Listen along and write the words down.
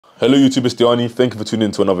Hello YouTube, it's Dearenee. Thank you for tuning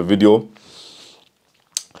in to another video.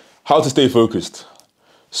 How to stay focused.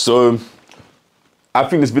 So I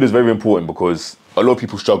think this video is very important because a lot of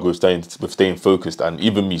people struggle with staying focused, and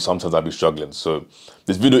even me, sometimes I'll be struggling. So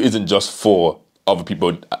this video isn't just for other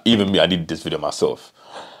people, even me, I needed this video myself.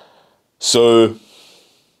 So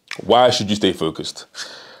why should you stay focused?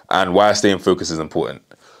 And why staying focused is important.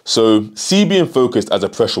 So see being focused as a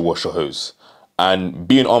pressure washer hose and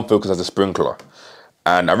being unfocused as a sprinkler.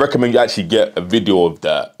 And I recommend you actually get a video of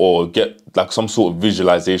that, or get like some sort of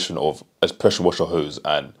visualization of a pressure washer hose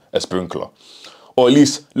and a sprinkler. Or at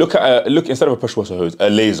least look at instead of a pressure washer hose, a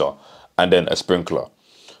laser and then a sprinkler.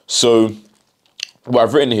 So what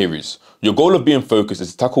I've written here is, your goal of being focused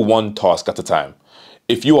is to tackle one task at a time.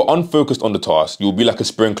 If you are unfocused on the task, you'll be like a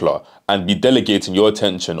sprinkler and be delegating your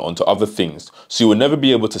attention onto other things, so you will never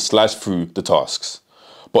be able to slice through the tasks.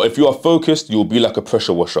 But if you are focused, you'll be like a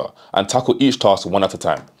pressure washer and tackle each task one at a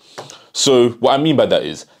time. So what I mean by that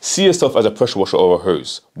is, see yourself as a pressure washer or a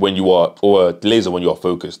hose when you are, or a laser when you are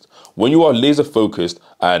focused. When you are laser focused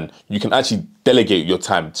and you can actually delegate your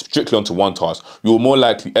time strictly onto one task, you will more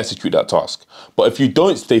likely execute that task. But if you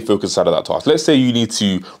don't stay focused out of that task, let's say you need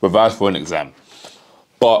to revise for an exam,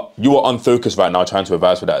 but you are unfocused right now trying to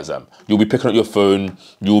revise for that exam. You'll be picking up your phone,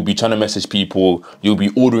 you'll be trying to message people, you'll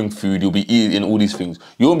be ordering food, you'll be eating all these things.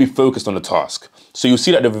 You won't be focused on the task. So you'll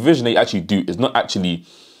see that the revision that you actually do is not actually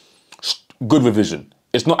good revision.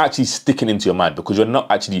 It's not actually sticking into your mind because you're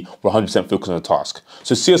not actually 100% focused on the task.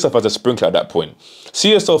 So see yourself as a sprinkler at that point.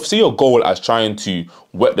 See your goal as trying to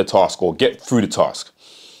wet the task or get through the task.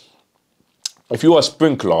 If you are a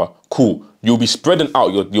sprinkler, cool, you'll be spreading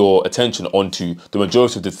out your attention onto the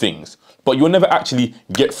majority of the things, but you'll never actually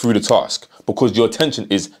get through the task because your attention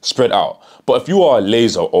is spread out. But if you are a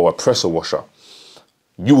laser or a pressure washer,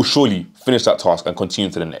 you will surely finish that task and continue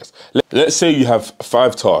to the next. Let's say you have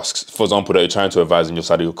 5 tasks, for example, that you're trying to revise in your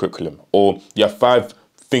side of your curriculum, or you have 5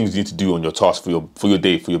 things you need to do on your task for your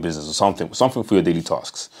day, for your business, or something for your daily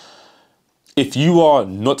tasks. If you are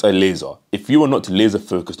not a laser, if you are not laser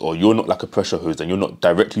focused, or you're not like a pressure hose and you're not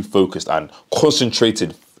directly focused and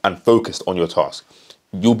concentrated and focused on your task,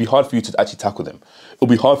 it'll be hard for you to actually tackle them. It'll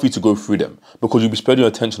be hard for you to go through them because you'll be spreading your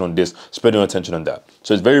attention on this, spreading your attention on that.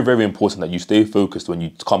 So it's very, very important that you stay focused when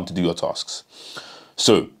you come to do your tasks.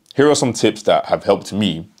 So here are some tips that have helped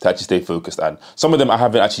me to actually stay focused, and some of them I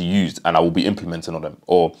haven't actually used and I will be implementing on them,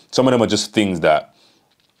 or some of them are just things that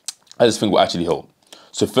I just think will actually help.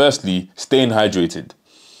 So firstly, staying hydrated.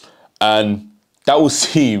 And that will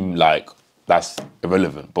seem like that's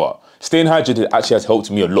irrelevant, but staying hydrated actually has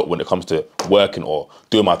helped me a lot when it comes to working or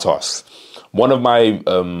doing my tasks. One of my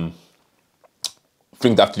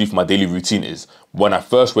things I have to do for my daily routine is, when I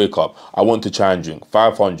first wake up, I want to try and drink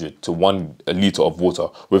 500 to 1 litre of water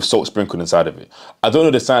with salt sprinkled inside of it. I don't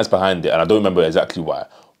know the science behind it and I don't remember exactly why.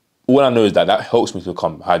 All I know is that helps me to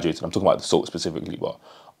become hydrated. I'm talking about the salt specifically, but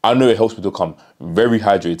I know it helps me to become very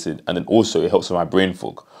hydrated, and then also it helps with my brain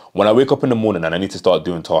fog. When I wake up in the morning and I need to start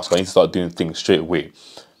doing tasks, I need to start doing things straight away,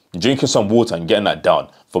 drinking some water and getting that down,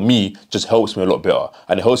 for me, just helps me a lot better.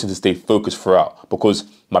 And it helps me to stay focused throughout because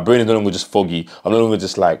my brain is no longer just foggy. I'm no longer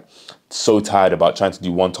just like so tired about trying to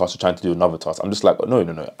do one task or trying to do another task. I'm just like,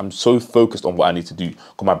 no. I'm so focused on what I need to do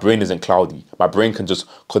because my brain isn't cloudy. My brain can just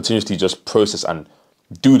continuously just process and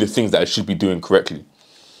do the things that it should be doing correctly.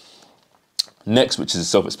 Next, which is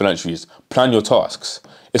self-explanatory, is plan your tasks.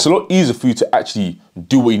 It's a lot easier for you to actually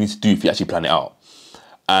do what you need to do if you actually plan it out.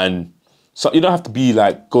 And so you don't have to be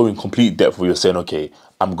like going complete depth where you're saying, okay,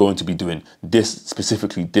 I'm going to be doing this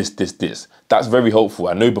specifically, this. That's very helpful.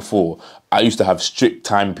 I know before I used to have strict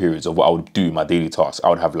time periods of what I would do in my daily tasks. I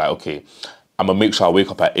would have like, okay, I'm gonna make sure I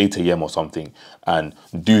wake up at 8 AM or something and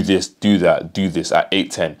do this, do that, do this at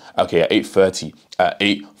 8:10. Okay, at 8:30, at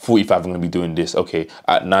 8:45, I'm gonna be doing this. Okay,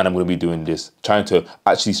 at 9, I'm gonna be doing this. Trying to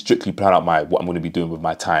actually strictly plan out what I'm gonna be doing with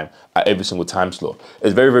my time at every single time slot.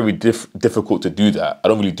 It's very, very difficult to do that. I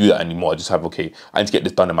don't really do that anymore. I just have, okay, I need to get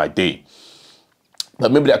this done in my day.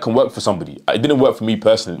 But maybe that can work for somebody. It didn't work for me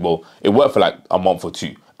personally. Well, it worked for like a month or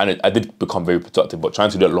 2, and I did become very productive, but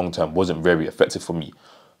trying to do it long term wasn't very effective for me.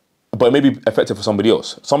 But it may be effective for somebody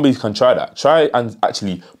else. Somebody can try that. Try and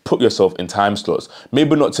actually put yourself in time slots.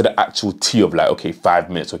 Maybe not to the actual T of like, okay, 5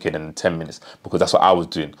 minutes, okay, then 10 minutes, because that's what I was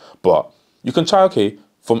doing. But you can try, okay,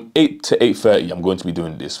 from 8 to 8:30, I'm going to be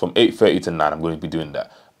doing this. From 8:30 to 9, I'm going to be doing that.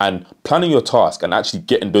 And planning your task and actually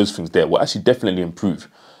getting those things there will actually definitely improve.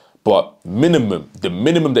 But the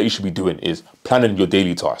minimum that you should be doing is planning your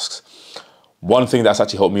daily tasks. one thing that's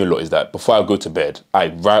actually helped me a lot is that before I go to bed, I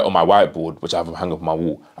write on my whiteboard, which I have hung up on my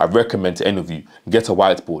wall. I recommend to any of you, get a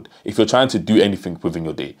whiteboard. If you're trying to do anything within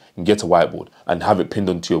your day, get a whiteboard and have it pinned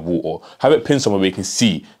onto your wall, or have it pinned somewhere where you can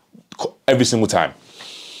see every single time.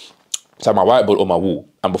 So I have my whiteboard on my wall,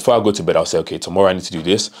 and before I go to bed, I'll say, okay, tomorrow I need to do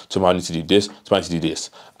this, tomorrow I need to do this, tomorrow I need to do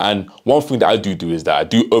this. And one thing that I do is that I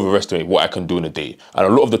do overestimate what I can do in a day. And a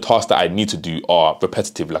lot of the tasks that I need to do are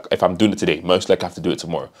repetitive. Like if I'm doing it today, most likely I have to do it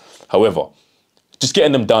tomorrow. However, just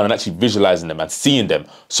getting them done and actually visualizing them and seeing them.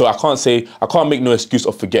 So I can't make no excuse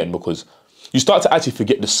of forgetting, because you start to actually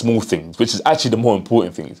forget the small things, which is actually the more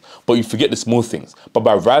important things, but you forget the small things. But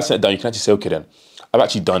by writing it down, you can actually say, okay then, I've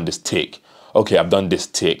actually done this, tick. Okay, I've done this,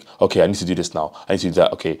 tick. Okay, I need to do this now. I need to do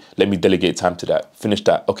that. Okay, let me delegate time to that. Finish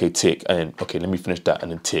that. Okay, tick. And then, okay, let me finish that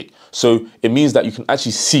and then tick. So it means that you can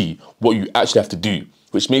actually see what you actually have to do,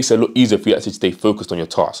 which makes it a lot easier for you to actually stay focused on your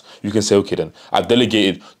task. You can say, okay, then I've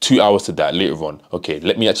delegated 2 hours to that later on. Okay,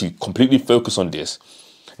 let me actually completely focus on this,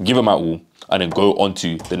 give it my all, and then go on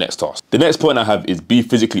to the next task. The next point I have is be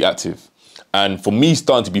physically active. And for me,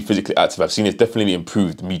 starting to be physically active, I've seen it's definitely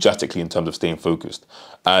improved me drastically in terms of staying focused.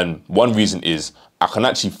 And one reason is I can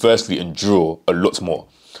actually firstly endure a lot more.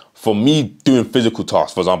 For me, doing physical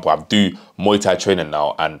tasks, for example, I do Muay Thai training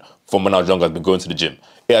now, and from when I was younger, I've been going to the gym.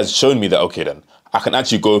 It has shown me that, okay then, I can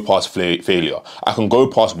actually go past failure. I can go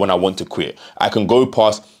past when I want to quit. I can go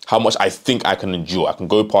past how much I think I can endure. I can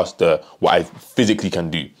go past what I physically can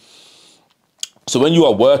do. So when you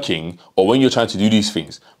are working or when you're trying to do these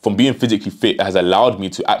things, from being physically fit, it has allowed me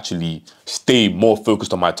to actually stay more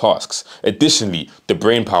focused on my tasks. Additionally, the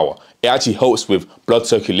brain power, it actually helps with blood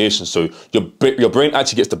circulation. So your brain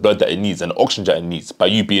actually gets the blood that it needs and the oxygen that it needs by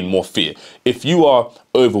you being more fit. If you are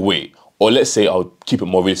overweight, or let's say I'll keep it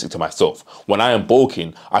more realistic to myself, when I am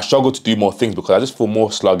bulking, I struggle to do more things because I just feel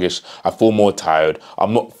more sluggish, I feel more tired,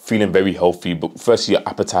 I'm not feeling very healthy, but firstly your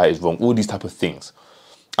appetite is wrong, all these type of things.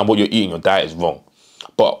 And what you're eating, your diet is wrong.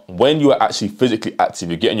 But when you are actually physically active,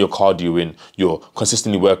 you're getting your cardio in, you're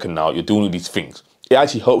consistently working out, you're doing all these things, it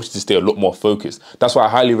actually helps you to stay a lot more focused. That's why I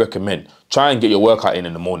highly recommend try and get your workout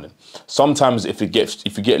in the morning. Sometimes if you get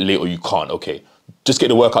late or you can't, okay, just get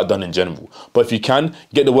the workout done in general. But if you can,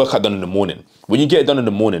 get the workout done in the morning. When you get it done in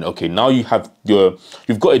the morning, okay, now you've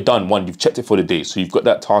got it done. One, you've checked it for the day, so you've got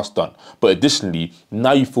that task done. But additionally,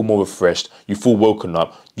 now you feel more refreshed, you feel woken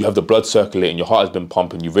up, you have the blood circulating, your heart has been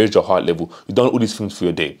pumping, you've raised your heart level, you've done all these things for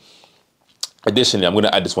your day. Additionally, I'm going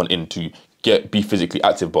to add this one in to be physically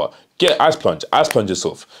active, but get ice plunge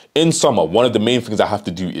yourself. In summer, one of the main things I have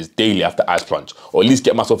to do is daily after ice plunge, or at least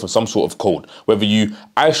get myself in some sort of cold. Whether you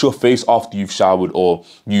ice your face after you've showered, or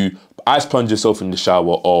you ice plunge yourself in the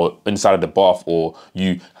shower or inside of the bath, or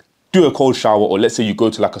you do a cold shower, or let's say you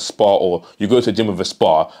go to like a spa, or you go to a gym with a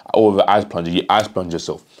spa or with an ice plunger, you ice plunge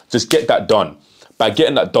yourself. Just get that done. By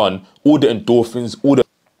getting that done, all the endorphins, all the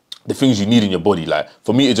things you need in your body, like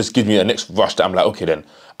for me, it just gives me a next rush that I'm like, okay, then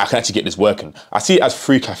I can actually get this working. I see it as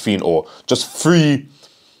free caffeine, or just free,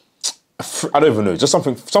 I don't even know, just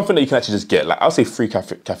something that you can actually just get. Like I'll say free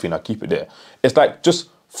caffeine, I'll keep it there. It's like just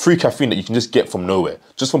free caffeine that you can just get from nowhere,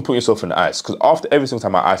 just from putting yourself in the ice. Because after every single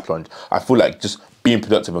time I ice plunge, I feel like just being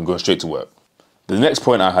productive and going straight to work. The next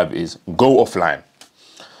point I have is go offline.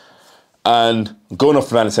 And going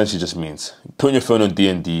offline essentially just means putting your phone on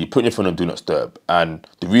D&D, putting your phone on Do Not Disturb. And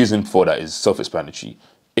the reason for that is self-explanatory.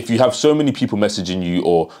 If you have so many people messaging you,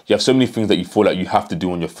 or you have so many things that you feel like you have to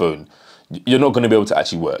do on your phone, you're not going to be able to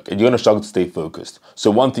actually work, and you're going to struggle to stay focused.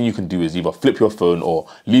 So one thing you can do is either flip your phone or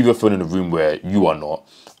leave your phone in a room where you are not,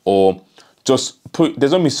 or just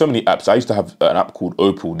there's only so many apps. I used to have an app called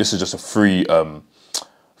Opal. This is just a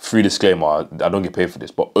free disclaimer. I don't get paid for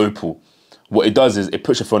this, but Opal, what it does is it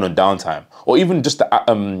puts your phone on downtime, or even just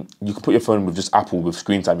you can put your phone with just Apple with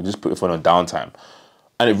screen time. You can just put your phone on downtime,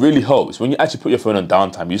 and it really helps when you actually put your phone on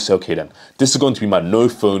downtime. You say, okay, then this is going to be my no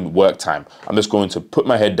phone work time. I'm just going to put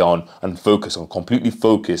my head down and completely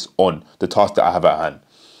focus on the task that I have at hand.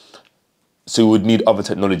 So you would need other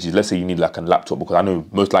technologies. Let's say you need like a laptop, because I know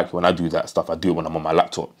most likely when I do that stuff, I do it when I'm on my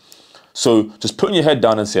laptop. So just putting your head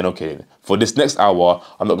down and saying, okay, for this next hour,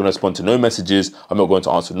 I'm not going to respond to no messages. I'm not going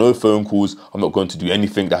to answer no phone calls. I'm not going to do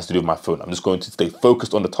anything that has to do with my phone. I'm just going to stay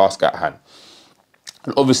focused on the task at hand.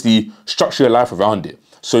 And obviously, structure your life around it.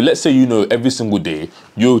 So let's say, every single day,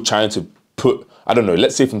 you're trying to put, I don't know,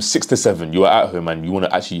 let's say from 6 to 7, you are at home and you want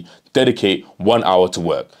to actually dedicate 1 hour to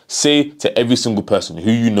work. Say to every single person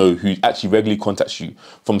who actually regularly contacts you,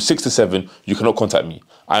 from 6 to 7, you cannot contact me.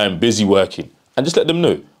 I am busy working. And just let them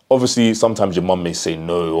know. Obviously, sometimes your mum may say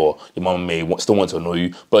no, or your mum may still want to annoy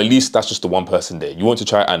you, but at least that's just the one person there. You want to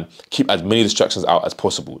try and keep as many distractions out as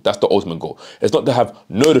possible. That's the ultimate goal. It's not to have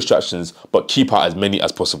no distractions, but keep out as many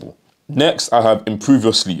as possible. Next, I have improve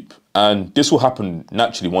your sleep. And this will happen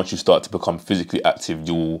naturally once you start to become physically active.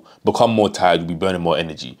 You'll become more tired, you'll be burning more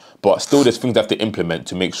energy. But still, there's things you have to implement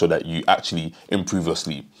to make sure that you actually improve your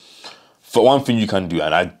sleep. For one thing you can do,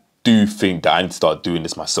 and I do think that I need to start doing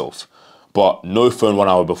this myself, but no phone 1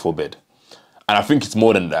 hour before bed. And I think it's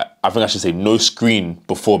more than that. I think I should say no screen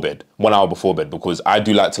before bed, 1 hour before bed, because I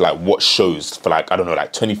do like to watch shows for I don't know,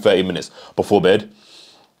 20, 30 minutes before bed.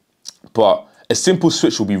 But a simple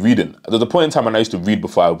switch will be reading. There was a point in time when I used to read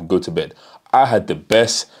before I would go to bed. I had the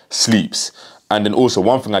best sleeps. And then also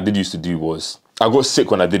one thing I did used to do was, I got sick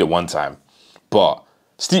when I did it one time, but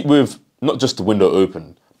sleep with not just the window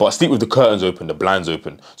open, but sleep with the curtains open, the blinds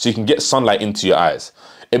open, so you can get sunlight into your eyes.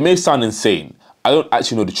 It may sound insane. I don't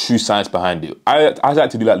actually know the true science behind it. I like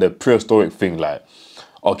to do the prehistoric thing,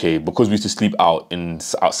 okay, because we used to sleep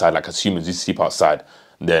outside, as humans, we used to sleep outside,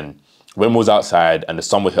 then when we was outside and the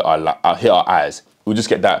sun would hit our eyes, we just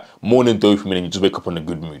get that morning dopamine and you just wake up in a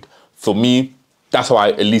good mood. For me, that's how I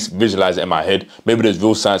at least visualize it in my head. Maybe there's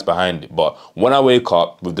real science behind it, but when I wake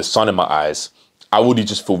up with the sun in my eyes, I already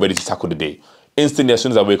just feel ready to tackle the day. Instantly, as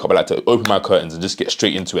soon as I wake up, I like to open my curtains and just get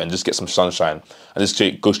straight into it and just get some sunshine and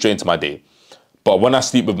just go straight into my day. But when I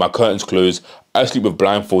sleep with my curtains closed, I sleep with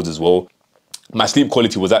blindfolds as well. My sleep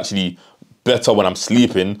quality was actually better when I'm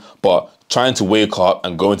sleeping, but trying to wake up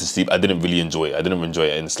and go into sleep, I didn't really enjoy it. I didn't enjoy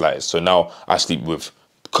it in the slightest. So now I sleep with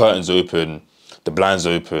curtains open, the blinds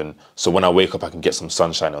open, so when I wake up, I can get some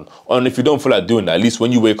sunshine on. And if you don't feel like doing that, at least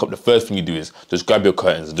when you wake up, the first thing you do is just grab your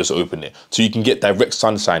curtains and just open it, so you can get direct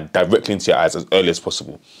sunshine directly into your eyes as early as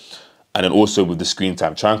possible. And then also with the screen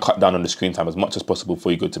time, try and cut down on the screen time as much as possible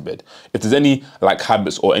before you go to bed. If there's any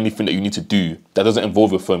habits or anything that you need to do that doesn't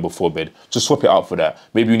involve your phone before bed, just swap it out for that.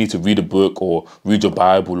 Maybe you need to read a book or read your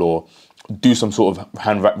Bible or do some sort of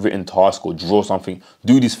handwritten task or draw something.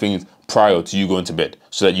 Do these things prior to you going to bed,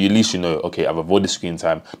 so that at least you know, okay, I've avoided screen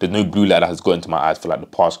time. There's no blue light that has got into my eyes for the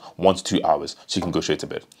past 1 to 2 hours, so you can go straight to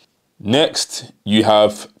bed. Next, you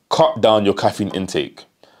have cut down your caffeine intake.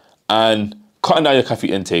 And cutting down your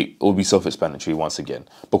caffeine intake will be self-explanatory once again,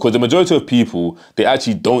 because the majority of people, they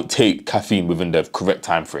actually don't take caffeine within the correct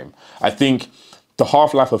time frame. I think the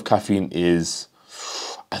half-life of caffeine is,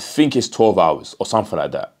 I think it's 12 hours or something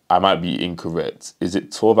like that. I might be incorrect. Is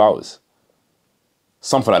it 12 hours?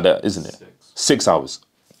 Something like that, isn't it? 6 hours.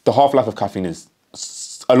 The half-life of caffeine is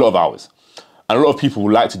a lot of hours. And a lot of people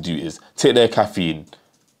would like to do is take their caffeine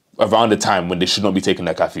around the time when they should not be taking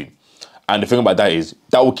their caffeine. And the thing about that is,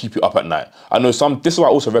 that will keep you up at night. I know this is why I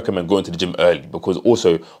also recommend going to the gym early, because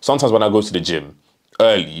also, sometimes when I go to the gym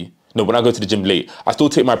when I go to the gym late, I still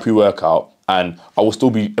take my pre-workout, and I will still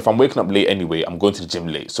be, if I'm waking up late anyway, I'm going to the gym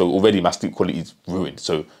late. So already my sleep quality is ruined.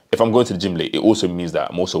 So if I'm going to the gym late, it also means that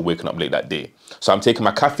I'm also waking up late that day. So I'm taking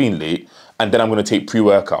my caffeine late, and then I'm going to take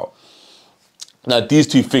pre-workout. Now, these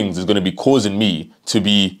two things is going to be causing me to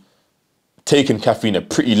be taking caffeine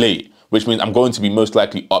pretty late, which means I'm going to be most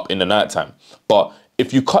likely up in the nighttime. But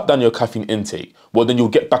if you cut down your caffeine intake, well, then you'll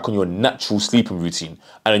get back on your natural sleeping routine,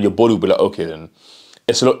 and then your body will be like, okay, then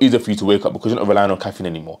it's a lot easier for you to wake up because you're not relying on caffeine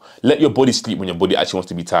anymore. Let your body sleep when your body actually wants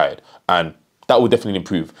to be tired, and that will definitely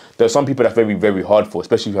improve. There are some people that's very, very hard for,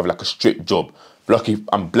 especially if you have a strict job. Lucky,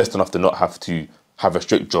 I'm blessed enough to not have to have a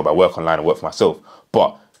strict job. I work online and work for myself.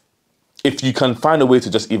 But if you can find a way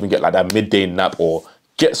to just even get that midday nap, or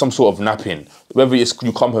get some sort of nap in, whether it's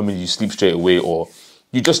you come home and you sleep straight away, or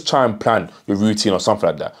you just try and plan your routine or something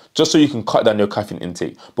like that, just so you can cut down your caffeine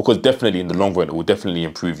intake, because definitely in the long run, it will definitely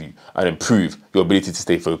improve you and improve your ability to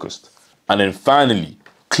stay focused. And then finally,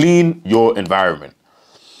 clean your environment.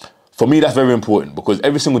 For me, that's very important, because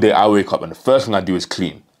every single day I wake up and the first thing I do is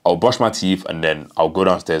clean. I'll brush my teeth and then I'll go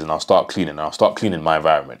downstairs and I'll start cleaning, and I'll start cleaning my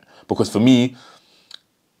environment. Because for me,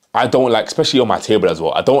 I don't like, especially on my table as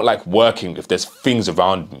well, I don't like working if there's things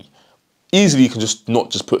around me. Easily, you can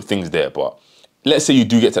not just put things there, but let's say you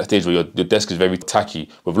do get to that stage where your desk is very tacky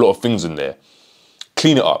with a lot of things in there.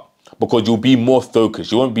 Clean it up, because you'll be more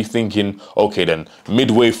focused. You won't be thinking, okay, then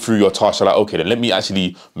midway through your task, you're like, okay, then let me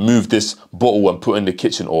actually move this bottle and put it in the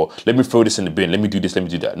kitchen, or let me throw this in the bin, let me do this, let me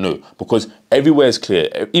do that. No, because everywhere is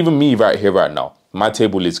clear. Even me right here, right now, my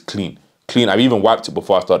table is clean. I've even wiped it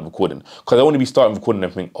before I started recording, because I want to be starting recording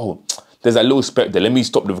and think, oh, there's that little speck there, let me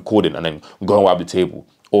stop the recording and then go and wipe the table.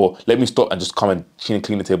 Or let me stop and just come and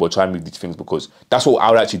clean the table, or try and move these things, because that's what I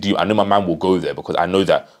would actually do. I know my mind will go there, because I know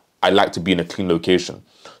that I like to be in a clean location.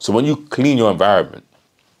 So when you clean your environment,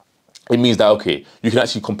 it means that, okay, you can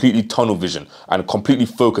actually completely tunnel vision and completely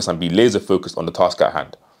focus and be laser focused on the task at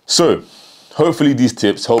hand. So hopefully these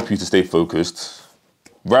tips help you to stay focused.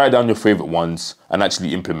 Write down your favorite ones and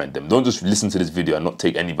actually implement them. Don't just listen to this video and not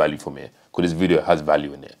take any value from it, because this video has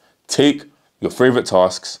value in it. Take your favorite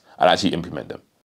tasks and actually implement them.